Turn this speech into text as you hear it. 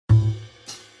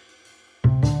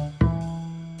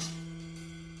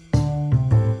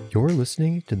You're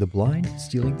listening to The Blind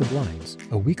Stealing the Blinds,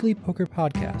 a weekly poker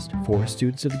podcast for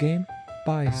students of the game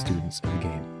by students of the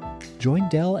game. Join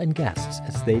Dell and guests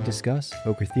as they discuss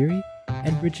poker theory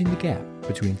and bridging the gap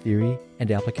between theory and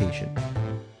application.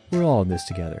 We're all in this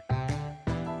together.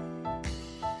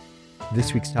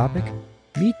 This week's topic,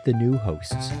 meet the new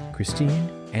hosts, Christine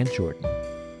and Jordan.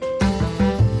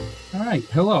 All right,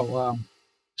 hello.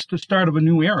 It's the start of a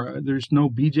new era. There's no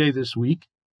BJ this week.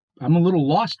 I'm a little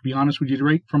lost, to be honest with you,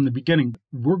 right from the beginning.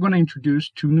 We're going to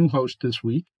introduce two new hosts this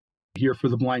week here for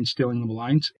The Blind Stealing the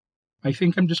Blinds. I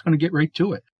think I'm just going to get right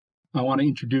to it. I want to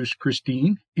introduce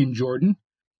Christine and Jordan.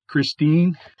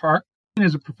 Christine Park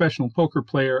is a professional poker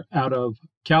player out of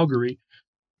Calgary.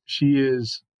 She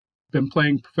has been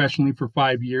playing professionally for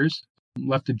 5 years,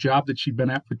 left a job that she'd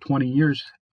been at for 20 years,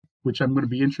 which I'm going to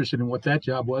be interested in what that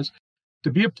job was,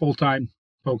 to be a full-time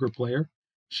poker player.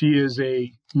 She is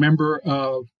a member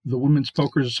of the Women's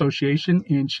Poker Association,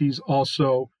 and she's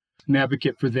also an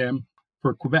advocate for them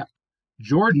for Quebec.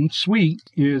 Jordan Sweet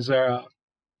is, I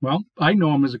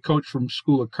know him as a coach from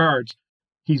School of Cards.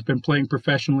 He's been playing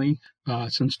professionally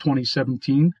since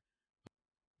 2017.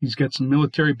 He's got some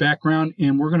military background,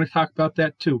 and we're going to talk about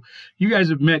that too. You guys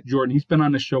have met Jordan. He's been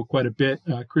on the show quite a bit.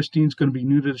 Christine's going to be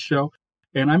new to the show,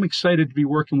 and I'm excited to be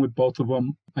working with both of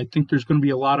them. I think there's going to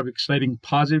be a lot of exciting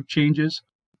positive changes.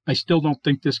 I still don't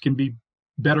think this can be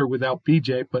better without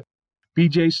BJ, but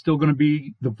BJ's still going to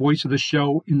be the voice of the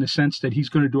show in the sense that he's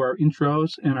going to do our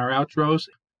intros and our outros.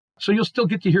 So you'll still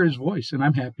get to hear his voice, and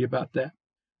I'm happy about that.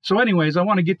 So anyways, I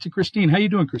want to get to Christine. How you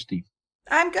doing, Christine?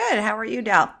 I'm good. How are you,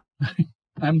 Del?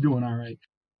 I'm doing all right.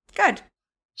 Good.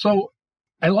 So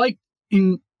I like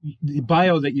in the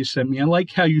bio that you sent me, I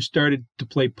like how you started to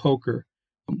play poker.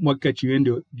 What got you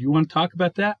into it? Do you want to talk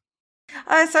about that?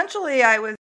 Essentially, I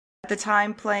was at the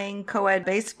time playing co-ed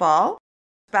baseball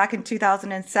back in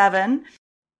 2007.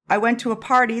 I went to a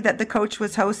party that the coach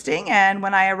was hosting, and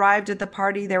when I arrived at the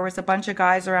party, there was a bunch of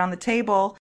guys around the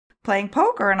table playing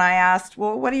poker, and I asked,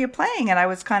 well, what are you playing? And I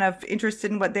was kind of interested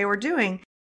in what they were doing.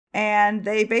 And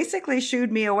they basically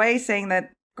shooed me away, saying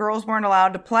that girls weren't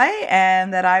allowed to play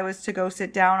and that I was to go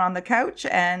sit down on the couch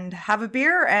and have a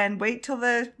beer and wait till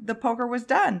the poker was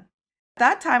done. At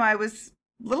that time, I was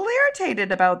a little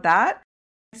irritated about that.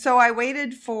 So I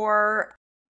waited for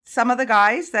some of the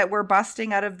guys that were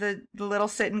busting out of the little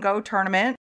sit and go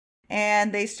tournament,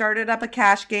 and they started up a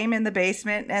cash game in the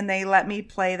basement, and they let me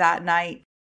play that night.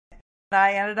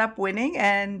 I ended up winning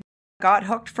and got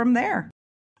hooked from there.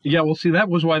 Yeah, well, see, that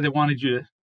was why they wanted you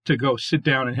to go sit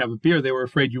down and have a beer. They were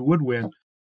afraid you would win.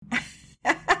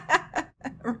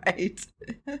 Right.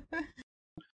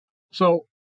 So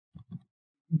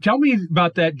tell me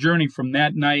about that journey from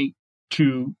that night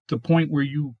to the point where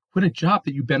you quit a job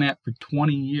that you've been at for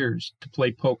 20 years to play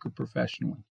poker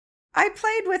professionally. I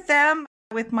played with them,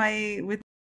 with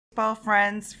baseball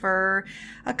friends for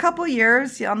a couple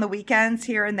years on the weekends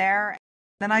here and there.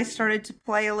 Then I started to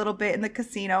play a little bit in the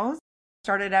casinos.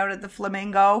 Started out at the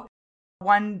Flamingo,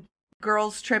 one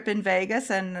girls' trip in Vegas,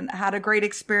 and had a great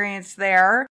experience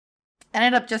there.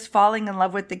 Ended up just falling in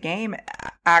love with the game,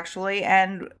 actually.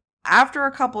 And after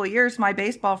a couple of years, my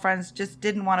baseball friends just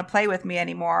didn't want to play with me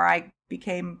anymore. I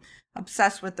became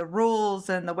obsessed with the rules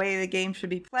and the way the game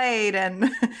should be played. And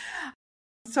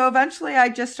so eventually I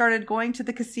just started going to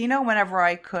the casino whenever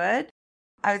I could.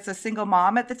 I was a single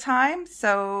mom at the time,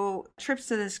 so trips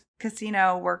to this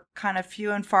casino were kind of few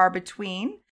and far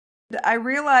between. I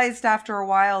realized after a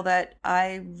while that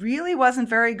I really wasn't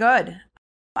very good.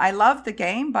 I loved the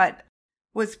game, but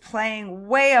was playing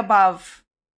way above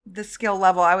the skill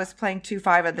level. I was playing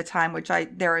 2-5 at the time, which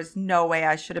there is no way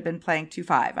I should have been playing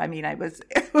 2-5. I mean, it was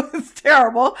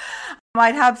terrible.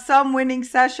 I'd have some winning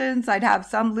sessions, I'd have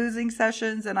some losing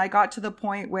sessions, and I got to the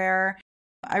point where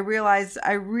I realized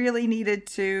I really needed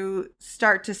to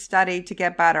start to study to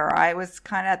get better. I was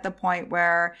kind of at the point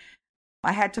where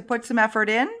I had to put some effort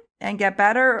in and get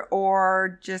better,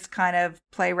 or just kind of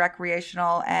play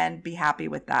recreational and be happy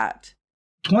with that.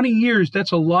 20 years,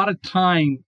 that's a lot of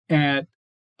time at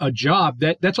a job.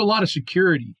 That's a lot of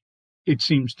security, it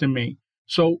seems to me.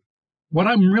 So what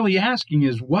I'm really asking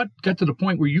is, what got to the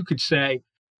point where you could say,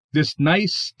 this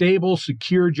nice, stable,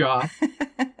 secure job,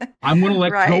 I'm going to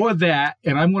let go of that,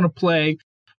 and I'm going to play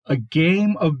a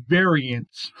game of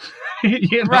variance,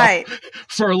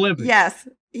 for a living. Yes,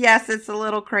 it's a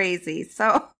little crazy.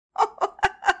 So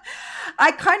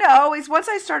I kind of always, once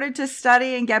I started to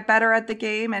study and get better at the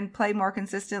game and play more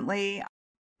consistently,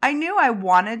 I knew I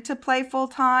wanted to play full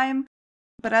time.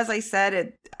 But as I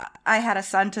said, I had a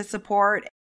son to support.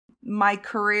 My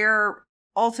career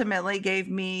ultimately gave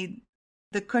me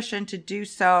the cushion to do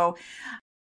so.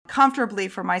 comfortably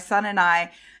for my son and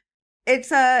I.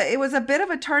 It was a bit of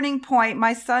a turning point.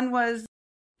 My son was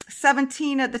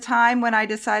 17 at the time when I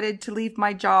decided to leave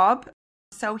my job.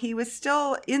 So he was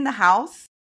still in the house,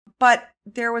 but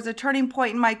there was a turning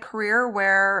point in my career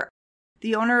where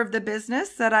the owner of the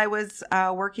business that I was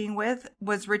working with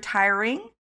was retiring.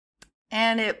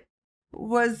 And it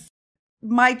was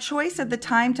my choice at the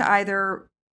time to either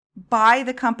buy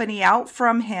the company out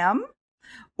from him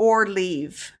or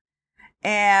leave.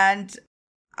 And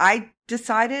I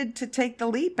decided to take the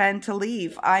leap and to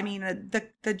leave. I mean,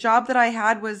 the job that I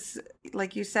had was,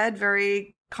 like you said,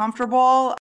 very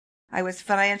comfortable. I was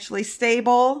financially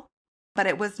stable, but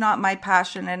it was not my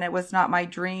passion and it was not my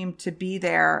dream to be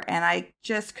there. And I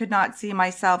just could not see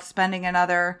myself spending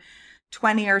another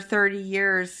 20 or 30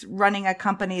 years running a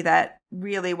company that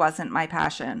really wasn't my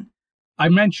passion. I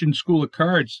mentioned School of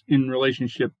Cards in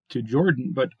relationship to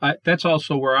Jordan, but that's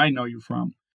also where I know you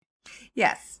from.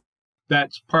 Yes.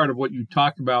 That's part of what you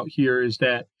talk about here is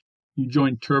that you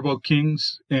joined Turbo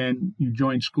Kings and you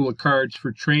joined School of Cards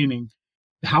for training.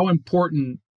 How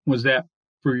important was that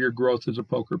for your growth as a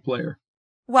poker player?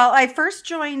 Well, I first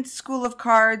joined School of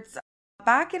Cards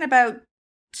back in about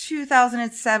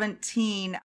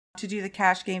 2017 to do the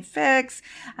Cash Game Fix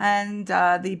and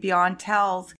the Beyond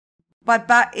Tells. But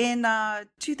back in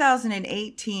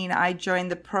 2018, I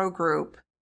joined the pro group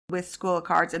with School of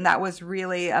Cards, and that was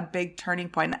really a big turning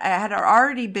point. I had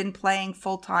already been playing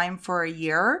full-time for a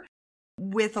year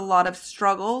with a lot of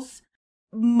struggles,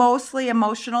 mostly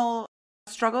emotional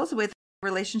struggles with the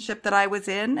relationship that I was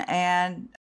in, and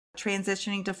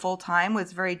transitioning to full-time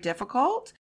was very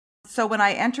difficult. So when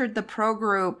I entered the pro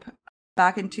group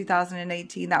back in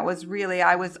 2018, that was really,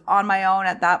 I was on my own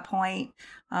at that point.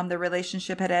 The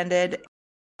relationship had ended.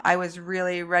 I was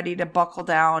really ready to buckle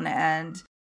down and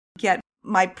get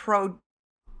my pro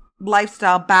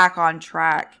lifestyle back on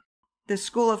track. The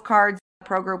School of Cards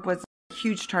pro group was a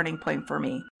huge turning point for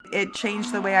me. It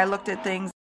changed the way I looked at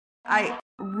things. I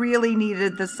really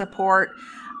needed the support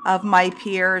of my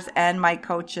peers and my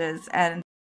coaches, and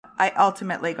I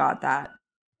ultimately got that.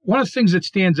 One of the things that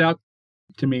stands out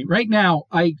to me right now,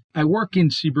 I work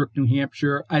in Seabrook, New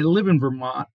Hampshire. I live in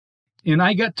Vermont, and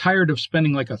I got tired of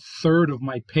spending like a third of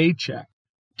my paycheck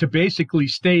to basically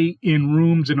stay in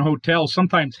rooms and hotels,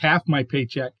 sometimes half my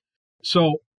paycheck.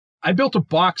 So I built a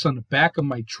box on the back of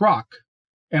my truck,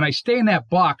 and I stay in that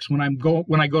box when I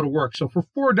go to work. So for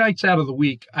 4 nights out of the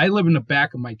week, I live in the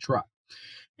back of my truck.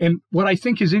 And what I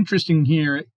think is interesting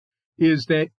here is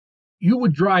that you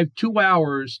would drive 2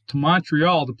 hours to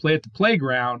Montreal to play at the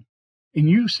playground, and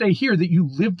you say here that you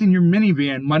lived in your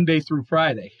minivan Monday through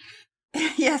Friday.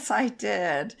 Yes, I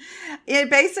did.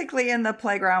 Basically in the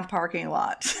playground parking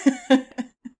lot.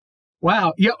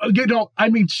 Wow. Yeah, I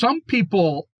mean, some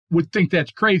people would think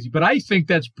that's crazy, but I think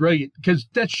that's brilliant because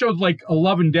that shows like a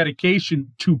love and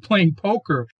dedication to playing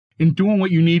poker and doing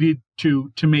what you needed to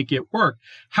make it work.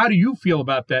 How do you feel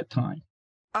about that time?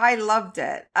 I loved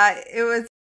it.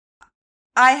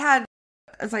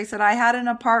 As I said, I had an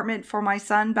apartment for my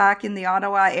son back in the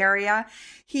Ottawa area.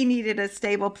 He needed a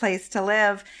stable place to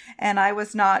live, and I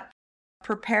was not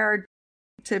prepared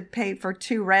to pay for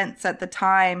 2 rents at the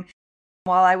time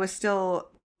while I was still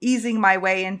easing my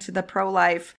way into the pro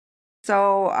life.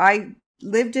 So I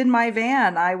lived in my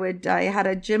van. I had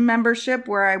a gym membership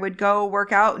where I would go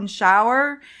work out and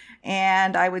shower,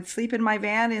 and I would sleep in my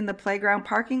van in the playground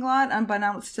parking lot,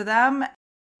 unbeknownst to them.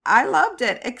 I loved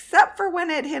it, except for when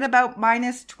it hit about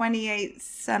minus 28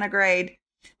 centigrade.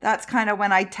 That's kind of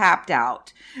when I tapped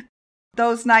out.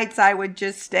 Those nights I would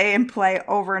just stay and play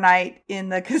overnight in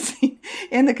the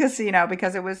casino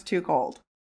because it was too cold.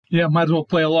 Yeah, might as well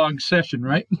play a long session,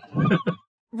 right?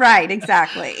 Right,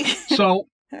 exactly. So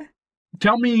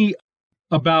tell me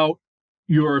about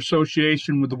your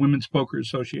association with the Women's Poker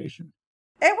Association.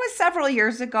 It was several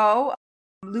years ago.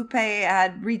 Lupe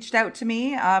had reached out to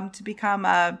me to become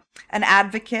an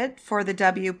advocate for the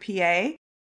WPA.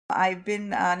 I've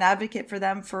been an advocate for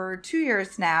them for 2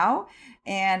 years now.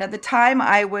 And at the time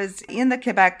I was in the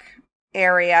Quebec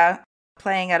area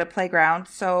playing at a playground.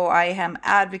 So I am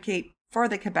advocate for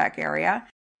the Quebec area.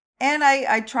 And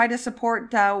I try to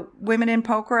support women in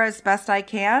poker as best I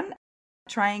can.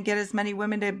 Try and get as many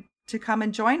women to come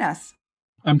and join us.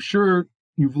 I'm sure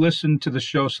you've listened to the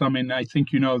show some, and I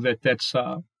think you know that that's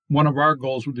one of our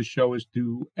goals with the show is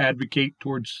to advocate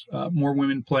towards more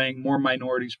women playing, more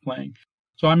minorities playing.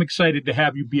 So I'm excited to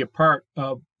have you be a part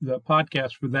of the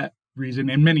podcast for that reason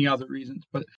and many other reasons.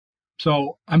 But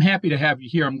so I'm happy to have you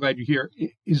here. I'm glad you're here.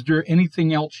 Is there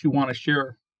anything else you want to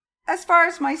share? As far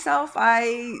as myself,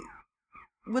 I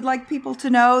would like people to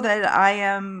know that I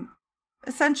am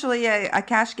essentially a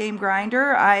cash game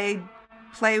grinder. I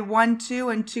play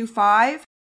 1-2 and 2-5.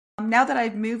 Now that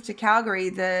I've moved to Calgary,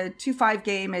 the 2-5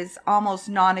 game is almost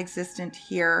non-existent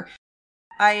here.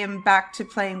 I am back to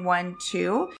playing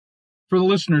 1-2. For the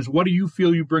listeners, what do you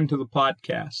feel you bring to the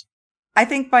podcast? I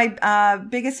think my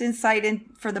biggest insight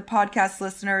for the podcast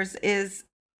listeners is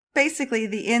basically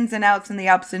the ins and outs and the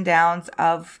ups and downs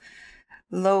of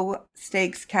low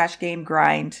stakes cash game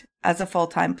grind as a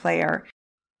full-time player.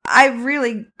 I've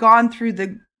really gone through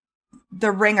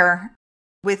the ringer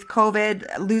with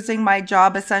COVID, losing my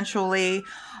job essentially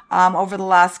over the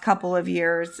last couple of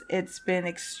years. It's been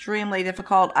extremely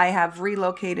difficult. I have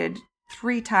relocated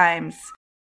 3 times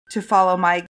to follow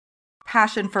my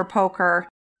passion for poker.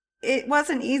 It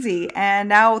wasn't easy. And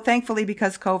now, thankfully,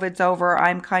 because COVID's over,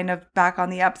 I'm kind of back on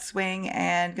the upswing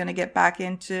and going to get back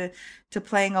into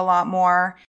playing a lot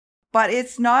more. But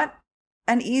it's not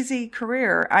an easy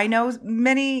career. I know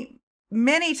many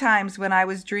times when I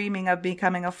was dreaming of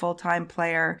becoming a full-time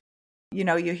player, you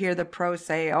know, you hear the pros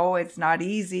say, oh, it's not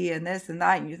easy and this and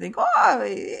that. And you think, oh,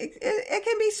 it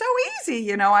can be so easy.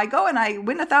 You know, I go and I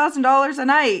win $1,000 a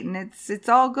night and it's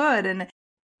all good. And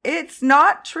it's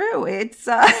not true. It's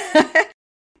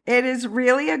it is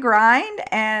really a grind,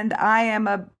 and I am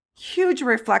a huge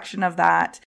reflection of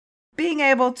that. Being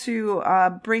able to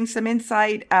bring some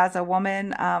insight as a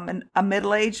woman, a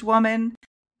middle-aged woman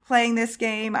playing this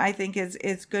game, I think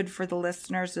is good for the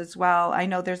listeners as well. I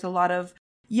know there's a lot of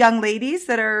young ladies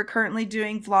that are currently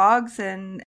doing vlogs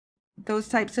and those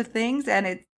types of things, and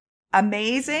it's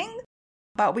amazing,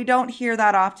 but we don't hear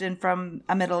that often from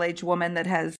a middle-aged woman that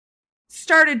has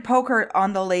started poker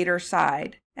on the later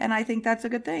side, and I think that's a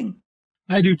good thing.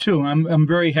 I do too. I'm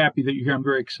very happy that you're here. I'm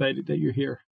very excited that you're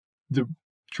here. The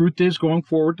truth is, going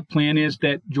forward, the plan is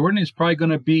that Jordan is probably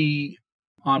going to be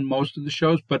on most of the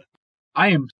shows, but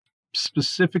I am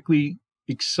specifically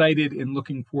excited and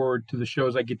looking forward to the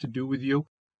shows I get to do with you.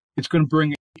 It's going to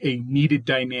bring a needed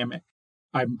dynamic.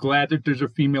 I'm glad that there's a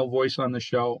female voice on the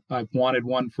show. I've wanted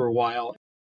one for a while.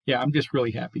 Yeah, I'm just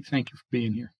really happy. Thank you for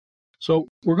being here. So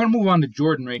we're going to move on to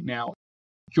Jordan right now.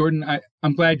 Jordan,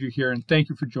 I'm glad you're here, and thank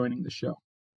you for joining the show.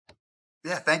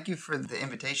 Yeah, thank you for the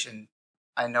invitation.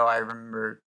 I know I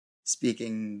remember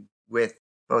speaking with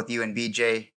both you and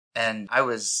BJ, and I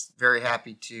was very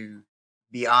happy to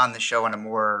be on the show on a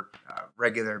more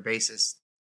regular basis.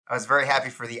 I was very happy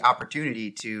for the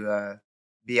opportunity to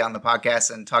be on the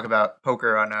podcast and talk about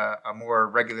poker on a more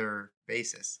regular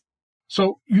basis.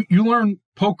 So you learned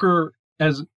poker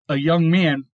as a young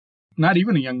man, not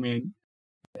even a young man,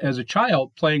 as a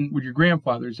child playing with your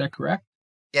grandfather. Is that correct?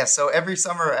 Yeah, so every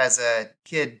summer as a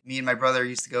kid, me and my brother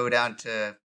used to go down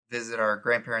to visit our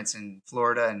grandparents in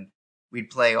Florida, and we'd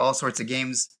play all sorts of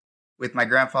games with my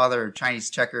grandfather, Chinese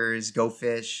checkers, Go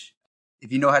Fish.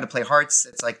 If you know how to play hearts,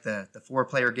 it's like the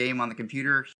 4-player game on the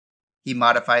computer. He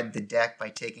modified the deck by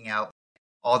taking out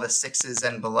all the 6s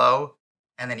and below,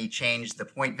 and then he changed the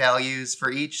point values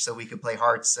for each so we could play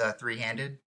hearts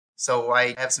 3-handed. So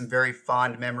I have some very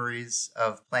fond memories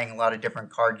of playing a lot of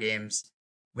different card games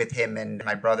with him and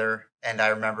my brother. And I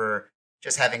remember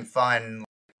just having fun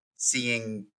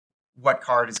seeing what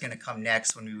card is going to come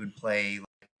next when we would play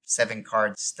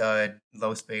 7-card stud,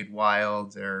 low spade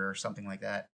wild, or something like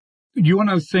that. One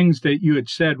of the things that you had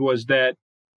said was that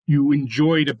you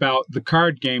enjoyed about the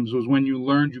card games was when you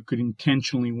learned you could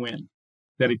intentionally win,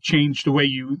 that it changed the way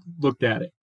you looked at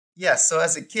it. Yeah, so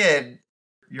as a kid,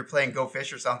 you're playing Go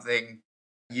Fish or something,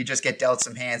 you just get dealt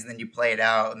some hands and then you play it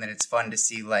out, and then it's fun to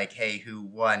see, like, hey, who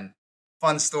won?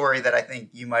 Fun story that I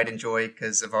think you might enjoy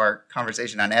because of our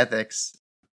conversation on ethics.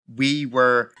 We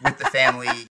were with the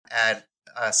family at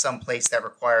some place that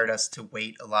required us to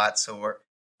wait a lot, so our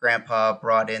grandpa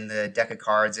brought in the deck of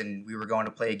cards and we were going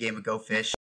to play a game of Go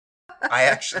Fish. I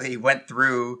actually went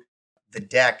through the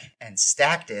deck and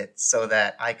stacked it so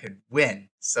that I could win,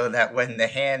 so that when the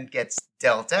hand gets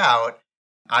dealt out,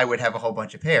 I would have a whole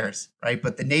bunch of pairs, right?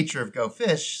 But the nature of Go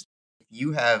Fish, if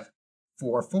you have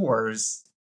 4 4s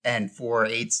and 4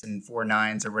 8s and 4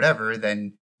 9s or whatever,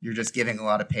 then you're just giving a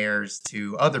lot of pairs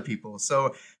to other people.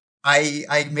 So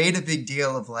I made a big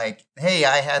deal of like, hey,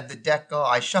 I had the deck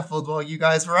I shuffled while you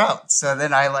guys were out. So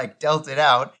then I like dealt it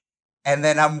out, and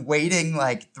then I'm waiting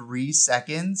like 3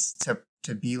 seconds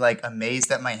to be like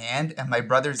amazed at my hand, and my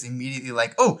brother's immediately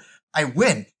like, oh, I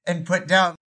win, and put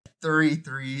down 3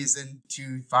 3s and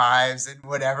 2 5s and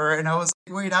whatever. And I was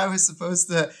like, wait, I was supposed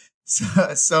to.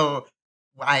 So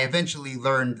I eventually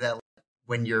learned that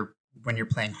when you're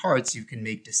playing hearts, you can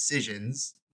make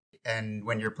decisions, and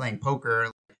when you're playing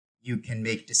poker, you can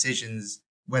make decisions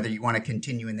whether you want to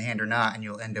continue in the hand or not, and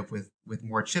you'll end up with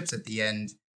more chips at the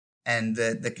end. And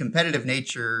the competitive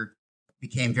nature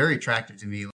became very attractive to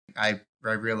me. I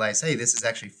realized, hey, this is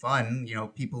actually fun.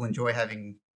 People enjoy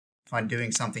having fun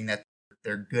doing something that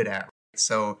they're good at.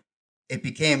 So it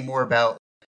became more about,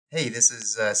 hey, this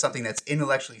is something that's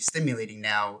intellectually stimulating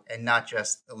now and not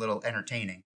just a little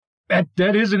entertaining.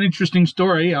 That is an interesting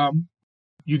story.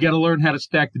 You got to learn how to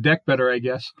stack the deck better, I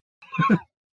guess.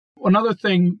 Another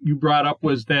thing you brought up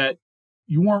was that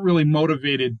you weren't really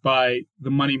motivated by the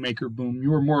moneymaker boom.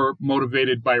 You were more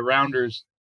motivated by rounders.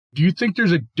 Do you think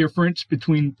there's a difference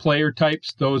between player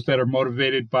types, those that are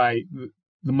motivated by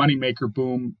the moneymaker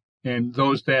boom and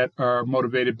those that are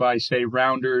motivated by, say,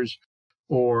 rounders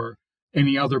or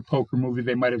any other poker movie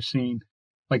they might have seen,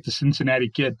 like the Cincinnati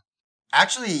Kid?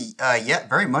 Actually, yeah,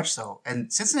 very much so.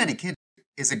 And Cincinnati Kid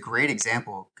is a great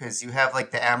example because you have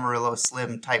like the Amarillo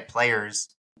Slim type players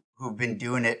who've been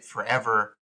doing it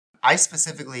forever. I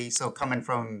specifically, so coming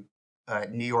from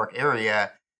New York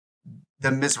area, the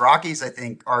Mizrakis, I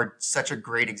think, are such a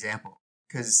great example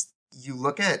because you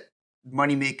look at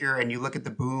Moneymaker and you look at the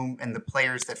boom and the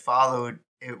players that followed.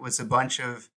 It was a bunch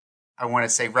of, I want to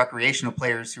say, recreational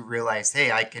players who realized,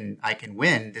 hey, I can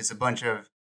win. There's a bunch of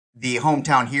the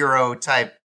hometown hero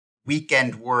type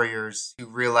weekend warriors who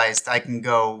realized I can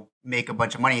go make a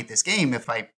bunch of money at this game if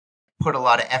I put a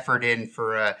lot of effort in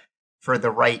for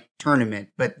the right tournament.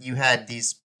 But you had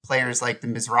these players like the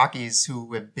Mizrakis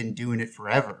who have been doing it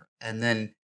forever. And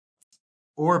then,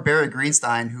 or Barry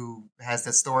Greenstein, who has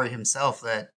the story himself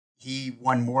that he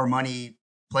won more money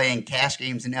playing cash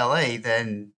games in LA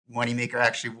than Moneymaker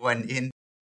actually won in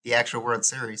the actual World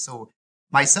Series. So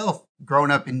myself,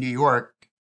 growing up in New York,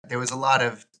 there was a lot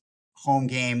of home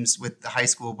games with the high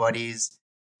school buddies,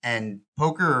 and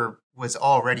poker was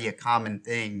already a common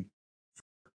thing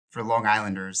for Long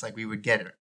Islanders. Like we would get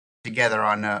together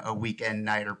on a weekend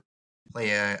night or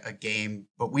play a game,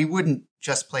 but we wouldn't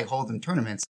just play Hold'em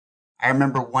tournaments. I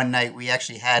remember one night we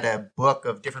actually had a book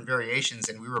of different variations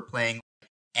and we were playing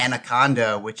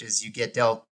Anaconda, which is you get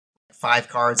dealt 5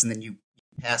 cards and then you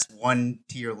pass 1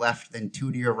 to your left, then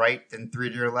 2 to your right, then 3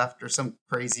 to your left, or some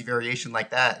crazy variation like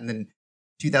that. And then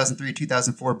 2003,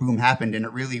 2004 boom happened, and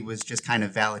it really was just kind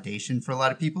of validation for a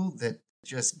lot of people that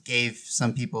just gave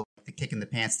some people the kick in the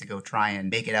pants to go try and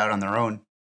make it out on their own.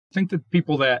 I think that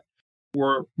people that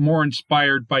were more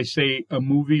inspired by, say, a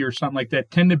movie or something like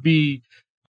that tend to be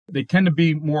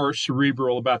more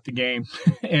cerebral about the game.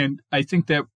 And I think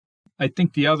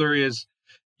the other is,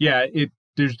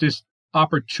 there's this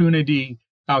opportunity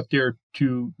out there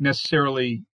to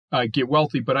necessarily get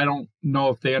wealthy, but I don't know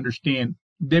if they understand.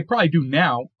 They probably do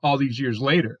now, all these years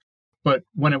later. But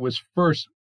when it was first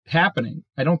happening,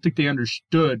 I don't think they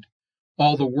understood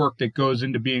all the work that goes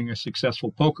into being a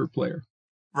successful poker player.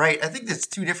 Right. I think there's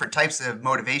 2 different types of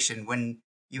motivation. When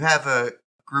you have a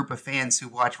group of fans who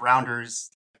watch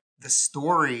Rounders, the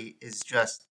story is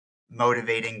just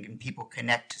motivating and people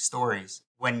connect to stories.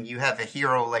 When you have a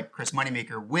hero like Chris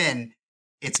Moneymaker win,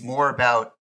 it's more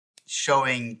about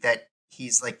showing that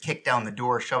he's like kicked down the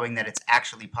door, showing that it's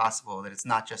actually possible, that it's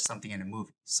not just something in a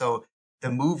movie. So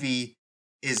the movie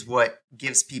is what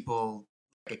gives people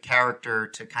a character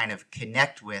to kind of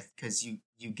connect with because you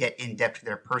get in depth to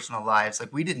their personal lives.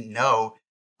 Like we didn't know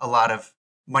a lot of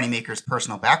Moneymaker's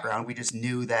personal background. We just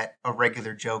knew that a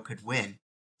regular Joe could win.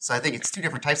 So I think it's 2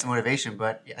 different types of motivation,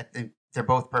 but I think they're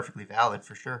both perfectly valid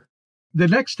for sure. The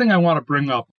next thing I want to bring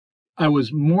up, I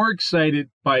was more excited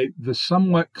by the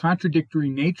somewhat contradictory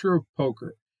nature of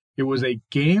poker. It was a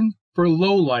game for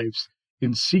lowlifes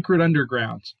in secret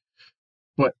undergrounds,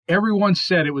 but everyone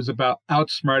said it was about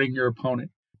outsmarting your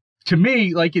opponent. To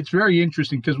me, it's very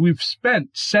interesting because we've spent,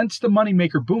 since the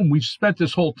Moneymaker boom, we've spent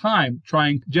this whole time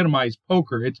trying to legitimize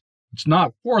poker. It's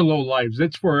not for lowlifes,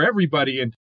 it's for everybody.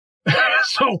 And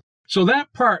so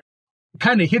that part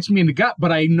kind of hits me in the gut,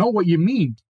 but I know what you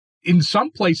mean. In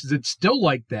some places, it's still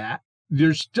like that.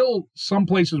 There's still some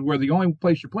places where the only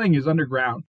place you're playing is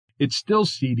underground. It's still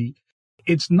seedy.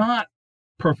 It's not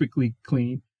perfectly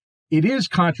clean. It is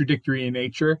contradictory in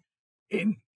nature.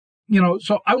 And,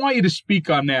 so I want you to speak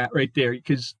on that right there,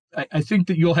 because I think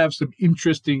that you'll have some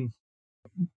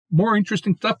more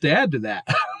interesting stuff to add to that.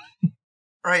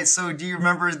 Right. So do you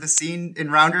remember the scene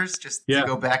in Rounders? Just to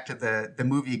go back to the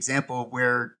movie example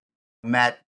where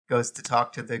Matt goes to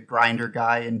talk to the grinder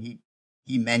guy and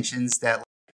he mentions that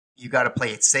you got to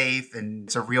play it safe and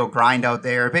it's a real grind out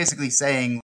there. Basically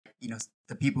saying,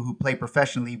 the people who play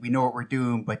professionally, we know what we're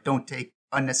doing, but don't take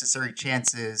unnecessary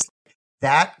chances.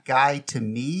 That guy to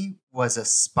me was a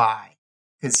spy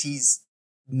because he's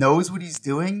knows what he's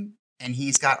doing and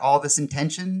he's got all this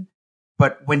intention.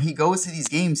 But when he goes to these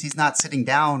games, he's not sitting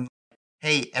down,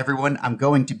 hey, everyone, I'm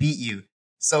going to beat you.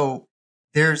 So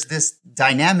there's this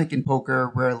dynamic in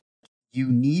poker where you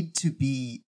need to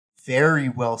be very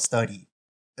well studied.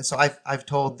 So I've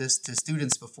told this to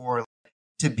students before.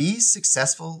 To be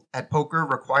successful at poker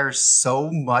requires so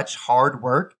much hard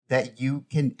work that you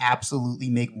can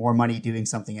absolutely make more money doing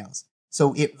something else.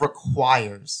 So it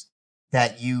requires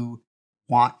that you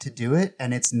want to do it.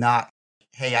 And it's not,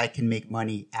 hey, I can make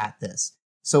money at this.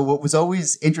 So what was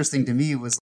always interesting to me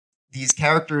was these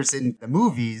characters in the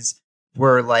movies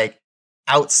were like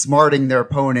outsmarting their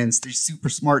opponents. They're super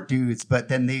smart dudes, but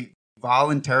then they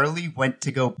voluntarily went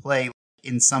to go play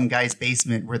in some guy's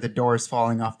basement where the door is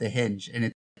falling off the hinge.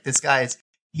 And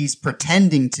he's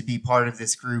pretending to be part of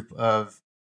this group of,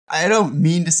 I don't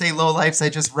mean to say lowlifes. I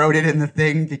just wrote it in the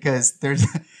thing because there's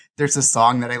a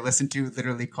song that I listen to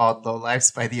literally called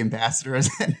Lowlifes by the Ambassadors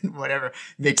and whatever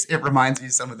it reminds me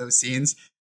of some of those scenes.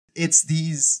 It's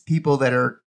these people that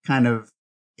are kind of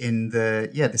in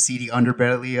the seedy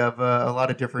underbelly of a lot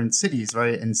of different cities,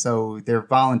 right? And so they're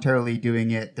voluntarily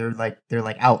doing it. They're like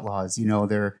outlaws,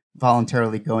 they're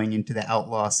voluntarily going into the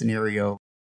outlaw scenario,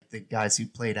 the guys who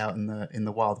played out in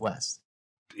the Wild West.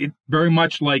 It very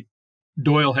much like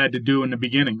Doyle had to do in the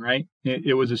beginning, right?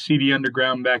 It was a seedy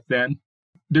underground back then.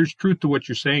 There's truth to what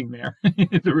you're saying there.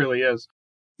 There really is.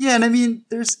 Yeah, and I mean,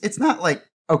 it's not like,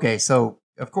 okay, so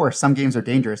of course some games are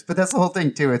dangerous, but that's the whole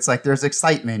thing too. It's like there's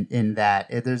excitement in that.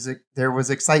 There was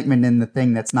excitement in the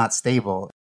thing that's not stable.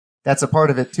 That's a part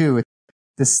of it too.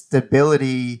 The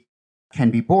stability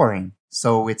can be boring,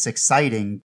 so it's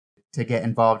exciting to get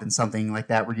involved in something like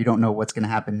that where you don't know what's going to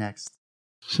happen next.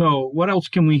 So what else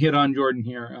can we hit on, Jordan,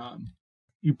 here?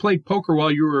 You played poker while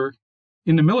you were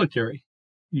in the military.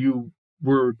 You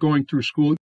were going through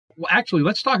school. Well, actually,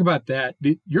 let's talk about that.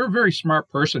 You're a very smart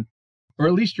person, or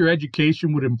at least your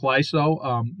education would imply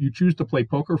so. You choose to play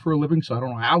poker for a living, so I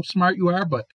don't know how smart you are,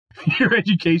 but your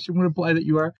education would imply that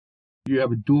you are. You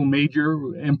have a dual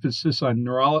major, emphasis on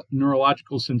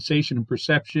neurological sensation and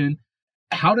perception.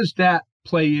 How does that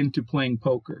play into playing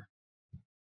poker?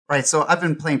 Right. So I've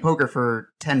been playing poker for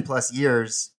 10 plus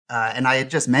years. And I had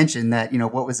just mentioned that,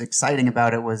 what was exciting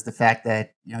about it was the fact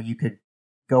that, you could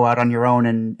go out on your own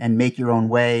and make your own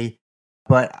way.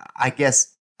 But I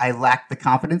guess I lacked the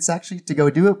confidence actually to go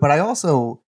do it. But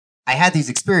I had these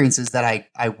experiences that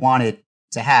I wanted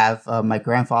to have. My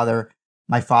grandfather,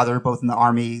 my father, both in the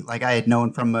Army, like I had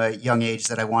known from a young age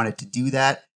that I wanted to do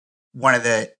that. One of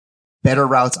the better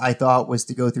routes I thought was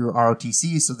to go through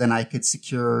ROTC, so then I could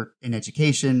secure an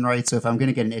education, right? So if I'm going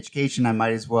to get an education, I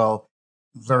might as well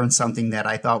learn something that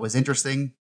I thought was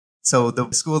interesting. So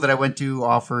the school that I went to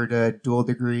offered a dual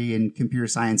degree in computer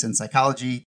science and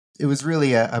psychology. It was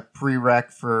really a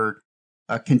prereq for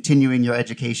continuing your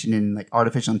education in like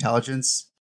artificial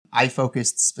intelligence. I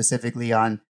focused specifically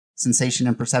on sensation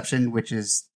and perception, which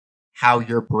is how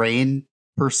your brain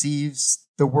perceives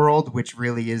the world, which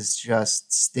really is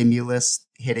just stimulus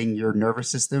hitting your nervous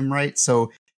system, right?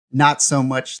 So not so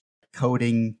much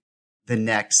coding the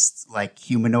next like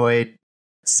humanoid,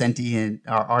 sentient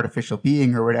or artificial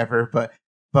being or whatever, but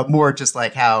more just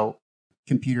like how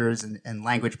computers and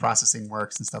language processing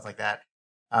works and stuff like that.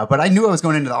 But I knew I was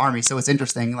going into the Army, so it's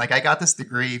interesting. Like I got this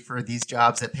degree for these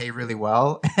jobs that pay really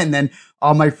well, and then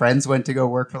all my friends went to go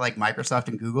work for like Microsoft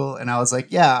and Google, and I was like,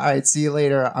 yeah, all right, see you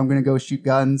later. I'm gonna go shoot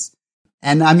guns.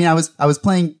 And I mean, I was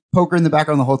playing poker in the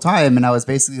background the whole time, and I was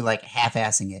basically like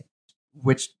half-assing it,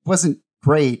 which wasn't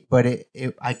great, but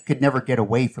I could never get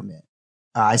away from it.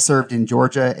 I served in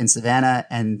Georgia in Savannah,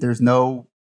 and there's no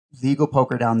legal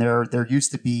poker down there. There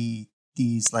used to be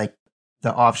these like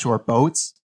the offshore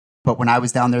boats, but when I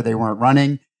was down there, they weren't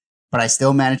running. But I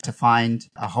still managed to find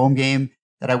a home game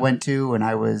that I went to, and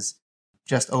I was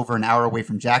just over an hour away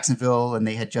from Jacksonville, and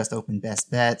they had just opened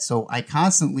Best Bet. So I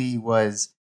constantly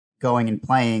was going and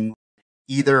playing.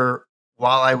 Either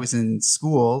while I was in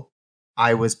school,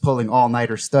 I was pulling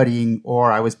all-nighters studying,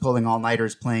 or I was pulling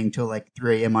all-nighters playing till like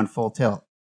 3 a.m. on full tilt.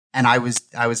 And I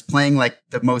was playing like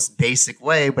the most basic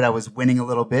way, but I was winning a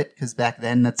little bit because back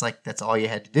then that's all you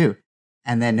had to do.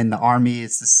 And then in the Army,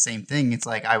 it's the same thing. It's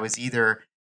like I was either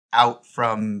out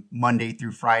from Monday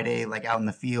through Friday, like out in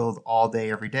the field all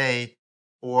day, every day,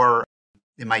 or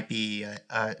it might be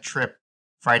a trip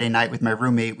Friday night with my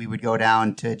roommate. We would go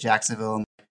down to Jacksonville and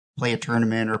play a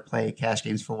tournament or play cash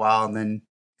games for a while and then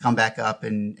come back up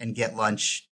and get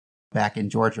lunch back in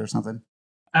Georgia or something.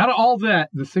 Out of all that,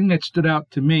 the thing that stood out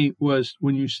to me was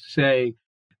when you say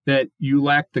that you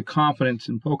lack the confidence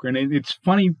in poker. And it's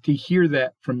funny to hear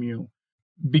that from you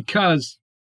because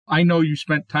I know you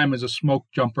spent time as a smoke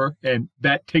jumper, and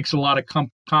that takes a lot of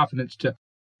confidence to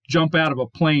jump out of a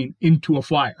plane into a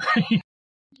flyer.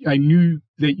 I knew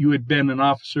that you had been an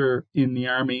officer in the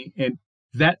Army, and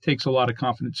that takes a lot of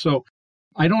confidence. So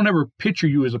I don't ever picture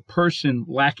you as a person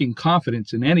lacking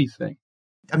confidence in anything.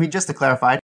 I mean, just to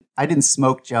clarify, I didn't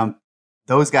smoke jump.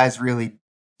 Those guys really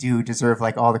do deserve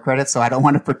like all the credit. So I don't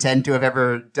want to pretend to have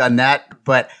ever done that.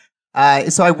 But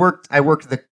so I worked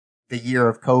the year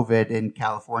of COVID in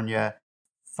California,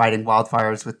 fighting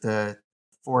wildfires with the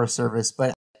Forest Service.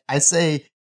 But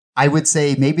I would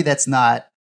say maybe that's not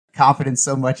confidence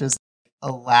so much as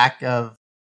a lack of,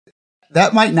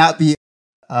 that might not be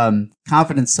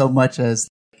confidence so much as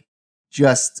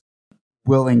just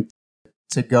willing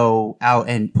to go out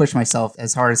and push myself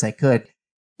as hard as I could.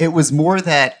 It was more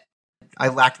that I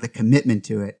lacked the commitment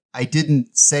to it. I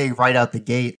didn't say right out the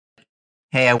gate,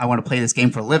 hey, I want to play this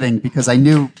game for a living, because I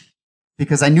knew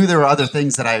there were other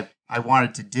things that I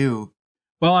wanted to do.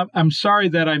 Well, I'm sorry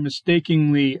that I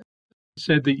mistakenly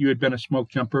said that you had been a smoke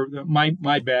jumper.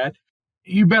 My bad.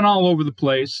 You've been all over the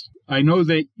place. I know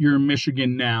that you're in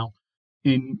Michigan now,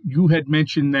 and you had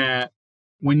mentioned that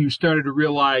when you started to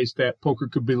realize that poker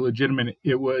could be legitimate,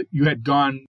 you had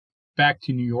gone back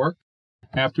to New York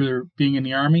after being in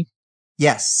the Army?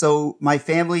 Yes. So my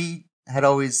family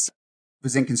was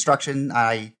in construction.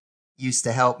 I used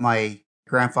to help my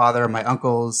grandfather and my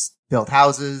uncles build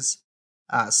houses.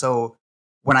 So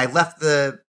when I left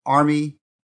the Army,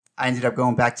 I ended up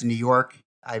going back to New York.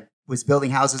 I was building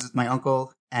houses with my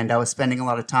uncle, and I was spending a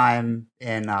lot of time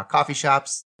in coffee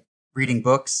shops, reading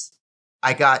books.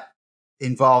 I got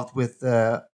involved with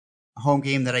the home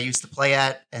game that I used to play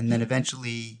at, and then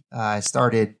eventually I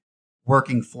started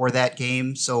working for that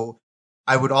game. So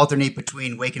I would alternate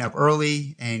between waking up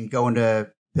early and going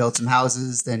to build some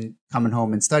houses, then coming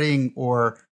home and studying,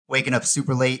 or waking up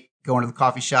super late, going to the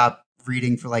coffee shop,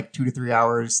 reading for like 2 to 3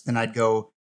 hours. Then I'd go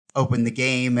open the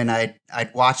game, and I'd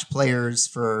watch players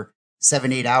for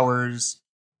 7-8 hours,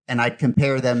 and I'd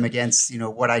compare them against,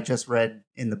 what I just read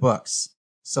in the books.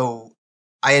 So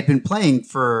I had been playing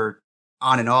for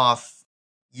on and off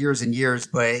years and years,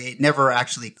 but it never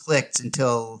actually clicked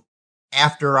until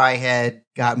after I had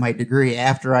got my degree,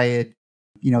 after I had,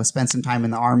 spent some time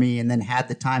in the Army and then had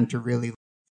the time to really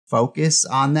focus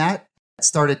on that. It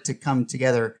started to come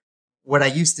together. What I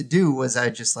used to do was I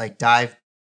just like dive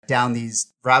down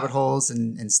these rabbit holes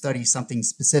and study something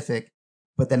specific,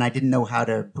 but then I didn't know how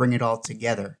to bring it all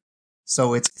together.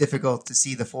 So it's difficult to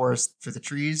see the forest for the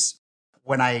trees.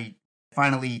 When I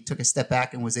finally took a step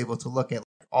back and was able to look at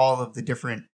all of the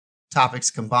different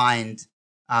topics combined,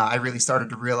 I really started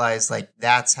to realize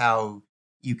that's how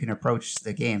you can approach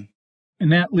the game.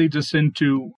 And that leads us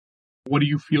into, what do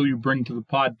you feel you bring to the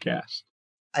podcast?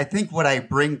 I think what I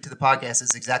bring to the podcast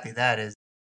is exactly that. Is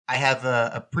I have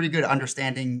a pretty good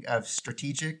understanding of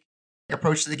strategic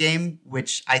approach to the game,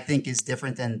 which I think is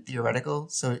different than theoretical.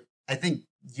 So I think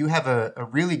you have a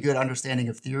really good understanding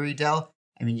of theory, Del.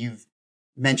 I mean, you've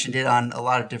mentioned it on a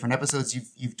lot of different episodes.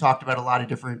 You've talked about a lot of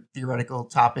different theoretical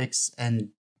topics, and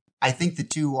I think the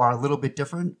two are a little bit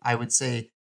different. I would say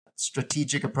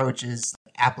strategic approach is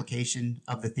application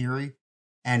of the theory.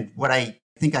 And what I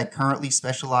think I currently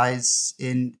specialize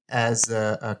in as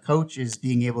a coach is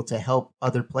being able to help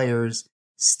other players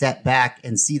step back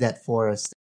and see that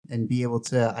forest and be able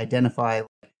to identify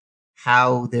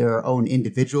how their own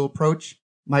individual approach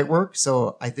might work.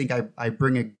 So I think I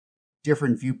bring a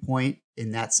different viewpoint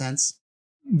in that sense.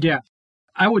 Yeah,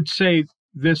 I would say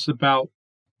this about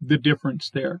the difference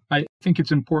there. I think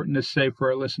it's important to say for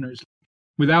our listeners,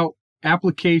 without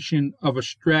application of a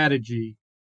strategy,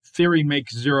 theory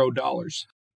makes $0.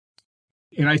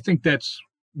 And I think that's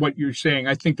what you're saying.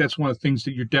 I think that's one of the things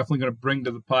that you're definitely going to bring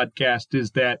to the podcast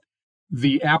is that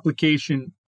the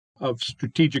application of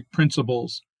strategic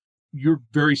principles, you're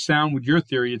very sound with your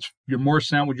theory. You're more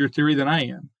sound with your theory than I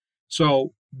am.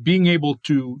 So being able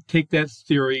to take that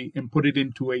theory and put it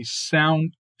into a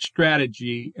sound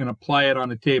strategy and apply it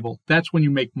on a table, that's when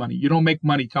you make money. You don't make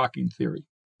money talking theory.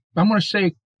 I'm going to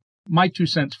say my 2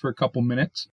 cents for a couple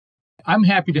minutes. I'm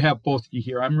happy to have both of you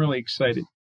here. I'm really excited.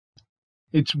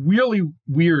 It's really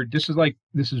weird. This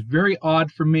is very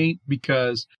odd for me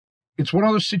because it's one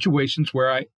of those situations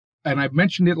where I've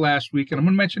mentioned it last week and I'm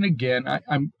going to mention it again.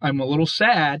 I'm a little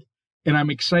sad and I'm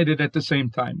excited at the same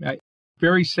time.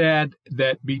 Very sad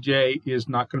that BJ is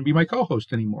not going to be my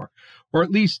co-host anymore, or at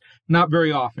least not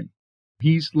very often.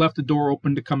 He's left the door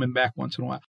open to coming back once in a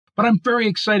while. But I'm very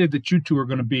excited that you two are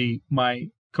going to be my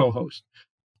co-host.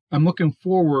 I'm looking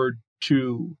forward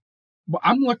to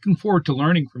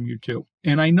learning from you two.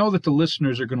 And I know that the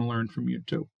listeners are going to learn from you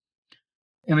too.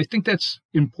 And I think that's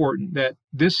important, that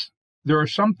there are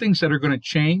some things that are going to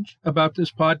change about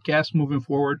this podcast moving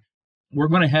forward. We're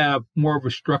going to have more of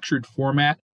a structured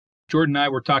format. Jordan and I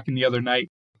were talking the other night.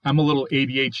 I'm a little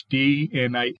ADHD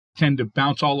and I tend to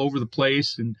bounce all over the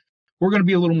place. And we're going to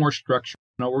be a little more structured.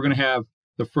 We're going to have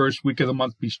the first week of the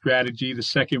month be strategy. The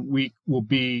second week will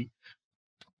be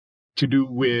to do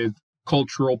with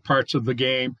cultural parts of the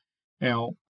game.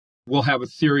 We'll have a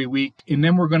theory week, and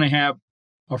then we're going to have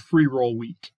a free roll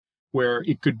week where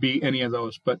it could be any of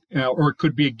those, but or it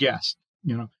could be a guest,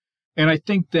 And I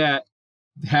think that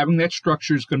having that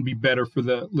structure is going to be better for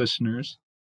the listeners.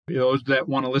 Those that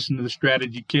want to listen to the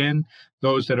strategy can.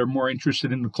 Those that are more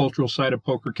interested in the cultural side of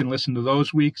poker can listen to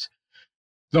those weeks.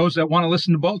 Those that want to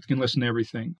listen to both can listen to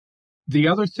everything. The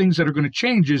other things that are going to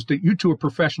change is that you two are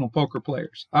professional poker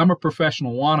players. I'm a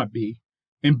professional wannabe,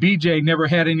 and BJ never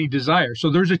had any desire. So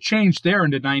there's a change there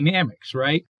in the dynamics,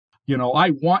 right?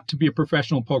 I want to be a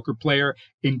professional poker player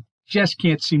and just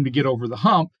can't seem to get over the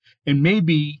hump. And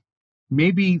maybe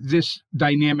this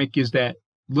dynamic is that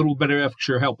little bit of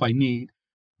extra help I need.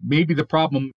 Maybe the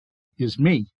problem is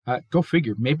me. Go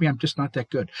figure. Maybe I'm just not that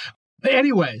good.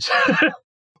 Anyways,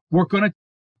 we're going to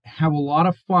have a lot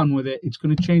of fun with it. It's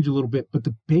going to change a little bit, but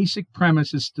the basic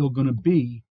premise is still going to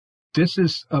be, this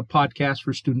is a podcast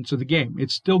for students of the game.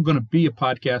 It's still going to be a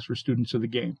podcast for students of the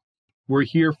game. We're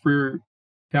here to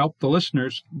help the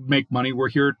listeners make money. We're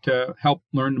here to help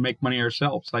learn to make money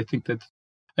ourselves. I think the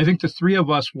three of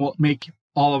us will make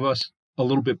all of us a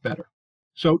little bit better.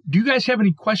 So do you guys have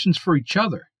any questions for each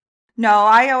other? No,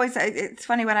 it's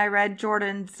funny when I read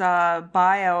Jordan's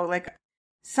bio, like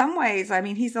some ways, I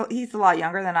mean, he's a lot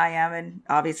younger than I am, and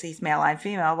obviously he's male, I'm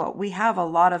female, but we have a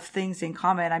lot of things in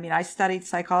common. I mean, I studied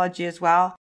psychology as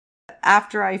well.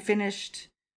 After I finished,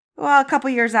 a couple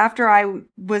years after I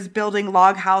was building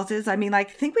log houses, I mean, I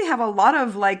think we have a lot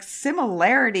of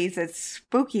similarities. It's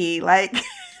spooky. Like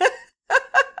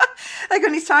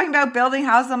when he's talking about building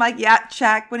houses, I'm like, yeah,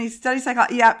 check. When he studies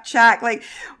psychology, yeah, check. Like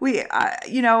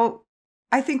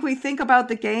I think we think about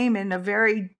the game in a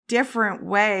very different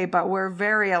way, but we're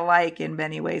very alike in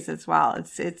many ways as well.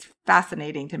 It's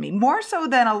fascinating to me, more so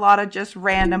than a lot of just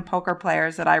random poker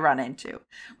players that I run into,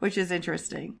 which is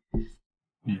interesting.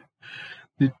 Yeah.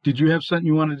 Did you have something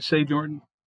you wanted to say, Jordan?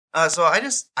 So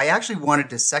I actually wanted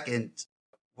to second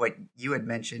what you had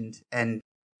mentioned and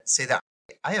say that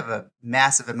I have a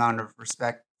massive amount of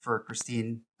respect for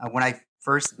Christine. When I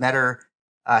first met her,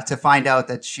 to find out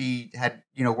that she had,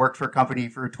 worked for a company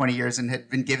for 20 years and had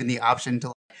been given the option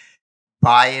to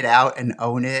buy it out and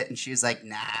own it. And she was like,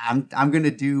 nah, I'm going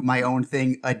to do my own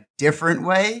thing a different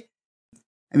way.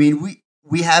 I mean,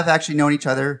 we have actually known each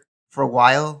other for a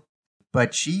while,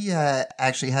 but she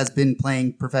actually has been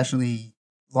playing professionally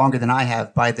longer than I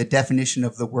have, by the definition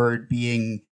of the word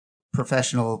being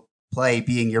professional play,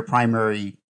 being your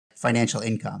primary financial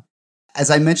income. As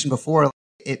I mentioned before,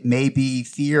 it may be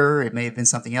fear, it may have been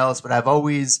something else, but I've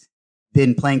always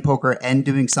been playing poker and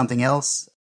doing something else.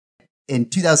 In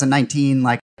 2019,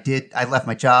 I left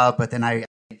my job, but then I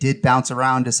did bounce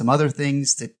around to some other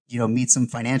things to, meet some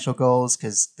financial goals,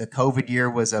 because the COVID year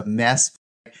was a mess.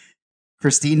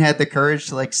 Christine had the courage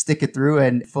to stick it through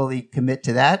and fully commit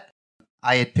to that.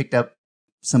 I had picked up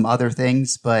some other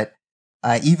things, but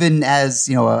even as,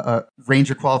 a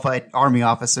Ranger qualified Army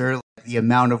officer, the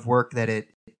amount of work that it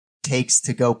takes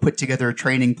to go put together a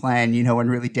training plan, and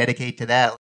really dedicate to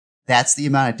that. That's the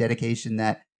amount of dedication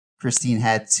that Christine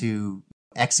had to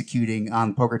executing on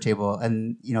the poker table.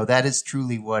 And, that is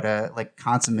truly what a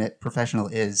consummate professional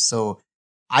is. So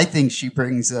I think she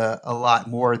brings a lot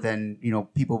more than,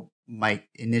 people might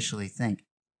initially think.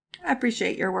 I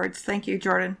appreciate your words. Thank you,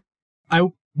 Jordan.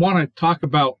 I want to talk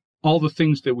about all the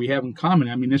things that we have in common.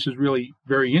 I mean, this is really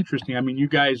very interesting. I mean, you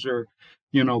guys are,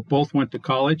 both went to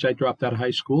college. I dropped out of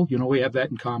high school. We have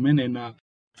that in common. And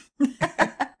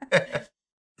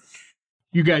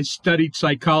you guys studied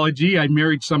psychology. I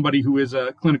married somebody who is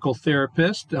a clinical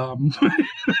therapist.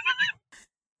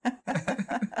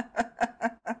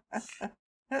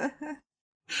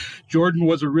 Jordan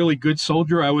was a really good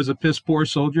soldier. I was a piss poor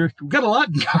soldier. We've got a lot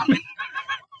in common.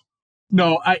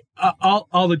 No,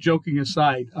 all the joking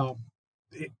aside,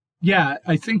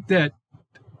 I think that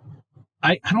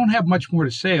I don't have much more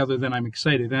to say other than I'm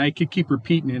excited, and I could keep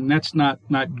repeating it, and that's not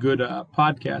good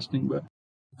podcasting, but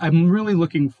I'm really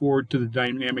looking forward to the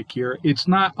dynamic here. It's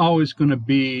not always going to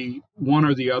be one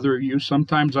or the other of you.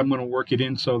 Sometimes I'm going to work it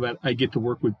in so that I get to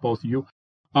work with both of you.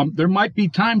 There might be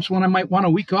times when I might want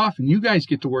a week off and you guys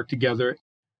get to work together.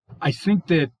 I think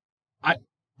that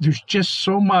there's just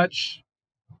so much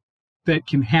that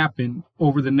can happen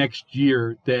over the next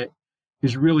year that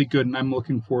is really good, and I'm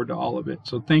looking forward to all of it.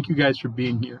 So thank you guys for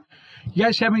being here. You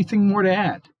guys have anything more to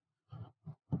add?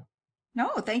 No,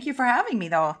 thank you for having me,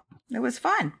 though. It was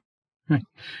fun.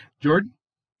 Jordan?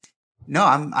 No,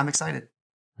 I'm excited.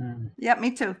 Yep,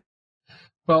 me too.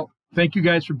 Well, thank you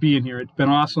guys for being here. It's been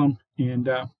awesome. And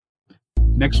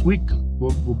next week,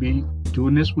 we'll be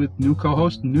doing this with new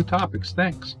co-hosts and new topics.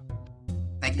 Thanks.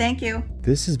 Thank you.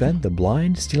 This has been The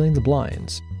Blind Stealing the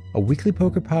Blinds, a weekly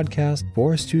poker podcast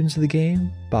for students of the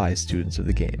game by students of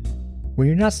the game. When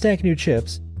you're not stacking your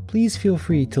chips, please feel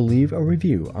free to leave a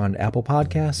review on Apple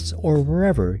Podcasts or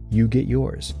wherever you get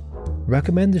yours.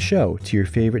 Recommend the show to your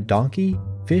favorite donkey,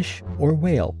 fish, or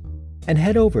whale, and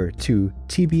head over to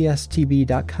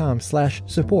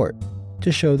tbstb.com/support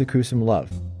to show the crew some love.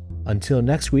 Until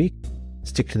next week,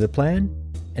 stick to the plan,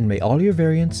 and may all your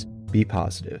variants be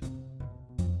positive.